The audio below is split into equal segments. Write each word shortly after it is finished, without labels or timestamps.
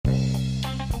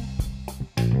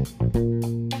Hi,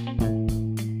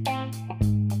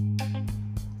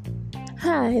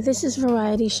 this is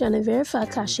Variety Shanavere for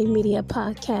AKASHI Media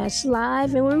Podcast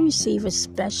Live, and we receive a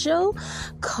special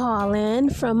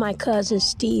call-in from my cousin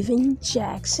Steven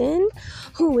Jackson,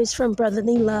 who is from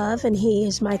Brotherly Love, and he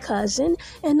is my cousin,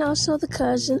 and also the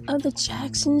cousin of the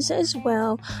Jacksons as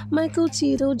well, Michael,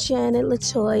 Tito, Janet,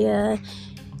 Latoya,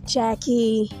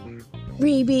 Jackie,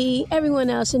 Rebe, everyone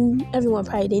else, and everyone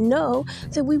probably didn't know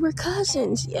that we were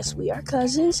cousins. Yes, we are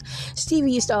cousins.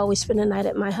 Stevie used to always spend the night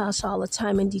at my house all the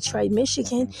time in Detroit,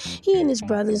 Michigan. He and his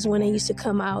brothers, when they used to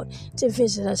come out to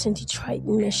visit us in Detroit,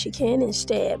 Michigan, and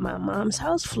stay at my mom's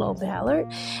house, Flo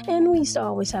Ballard. And we used to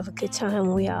always have a good time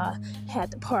when we all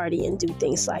had to party and do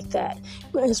things like that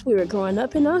as we were growing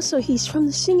up. And also, he's from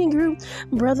the singing group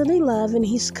Brotherly Love, and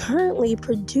he's currently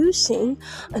producing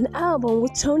an album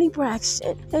with Tony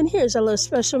Braxton. And here's a little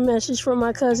special message from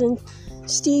my cousin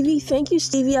Stevie. Thank you,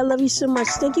 Stevie. I love you so much.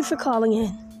 Thank you for calling in.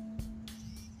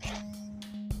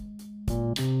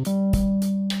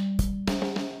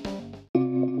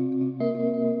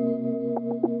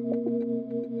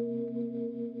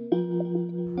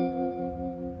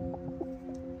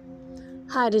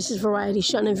 Hi, this is Variety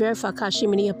Shanavere for AKASHI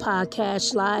Media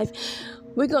Podcast Live.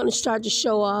 We're going to start the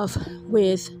show off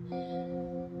with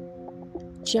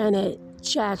Janet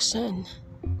Jackson.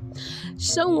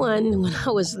 Someone, when I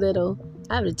was little,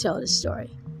 I have to tell this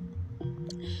story.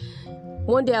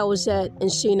 One day I was at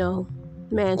Encino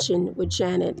Mansion with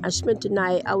Janet. I spent the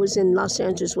night. I was in Los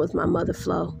Angeles with my mother,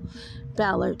 Flo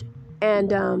Ballard.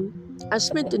 And I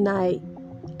spent the night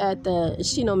at the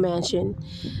Encino Mansion,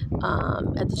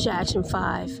 at the Jackson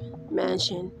 5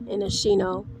 Mansion in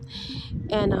Encino.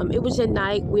 And it was at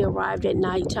night. We arrived at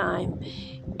nighttime.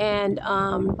 And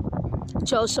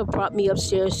Joseph brought me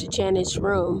upstairs to Janet's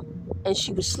room, and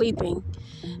she was sleeping.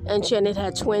 And Janet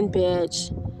had twin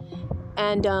beds.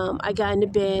 And I got into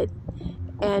bed.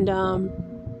 And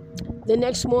the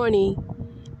next morning,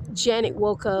 Janet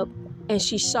woke up, and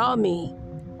she saw me.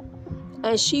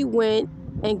 And she went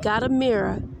and got a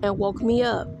mirror and woke me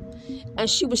up. And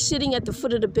she was sitting at the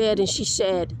foot of the bed, and she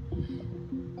said,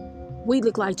 "We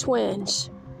look like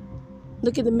twins.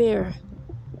 Look in the mirror."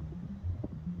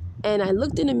 And I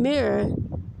looked in the mirror,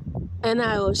 and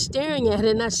I was staring at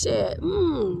it, and I said,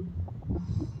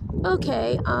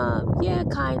 okay, yeah,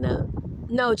 kind of.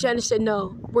 No, Janet said,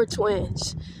 "No, we're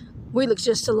twins. We look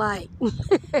just alike."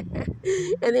 And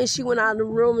then she went out of the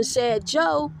room and said,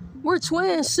 "Joe, we're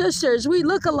twin sisters. We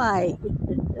look alike."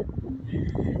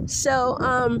 So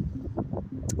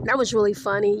that was really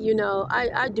funny. You know,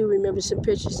 I do remember some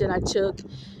pictures that I took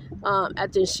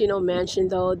at the Encino Mansion,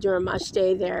 though, during my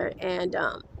stay there. And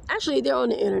actually, they're on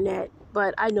the internet,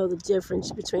 but I know the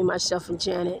difference between myself and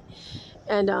Janet.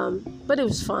 And but it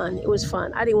was fun. It was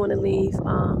fun. I didn't want to leave.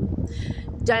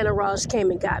 Diana Ross came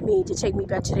and got me to take me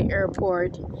back to the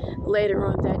airport later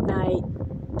on that night,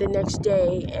 the next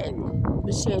day, and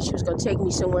was saying she was going to take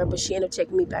me somewhere, but she ended up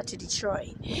taking me back to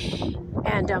Detroit.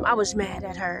 And I was mad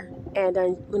at her. And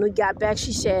when we got back,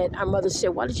 she said, our mother said,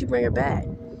 "Why did you bring her back?"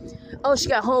 "Oh, she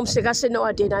got homesick." I said, "No,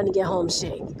 I didn't. I didn't get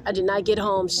homesick. I did not get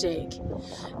homesick."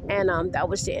 And that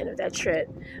was the end of that trip.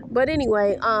 But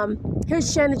anyway,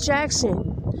 here's Janet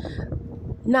Jackson.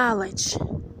 Knowledge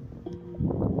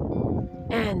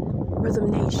and Rhythm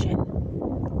Nation.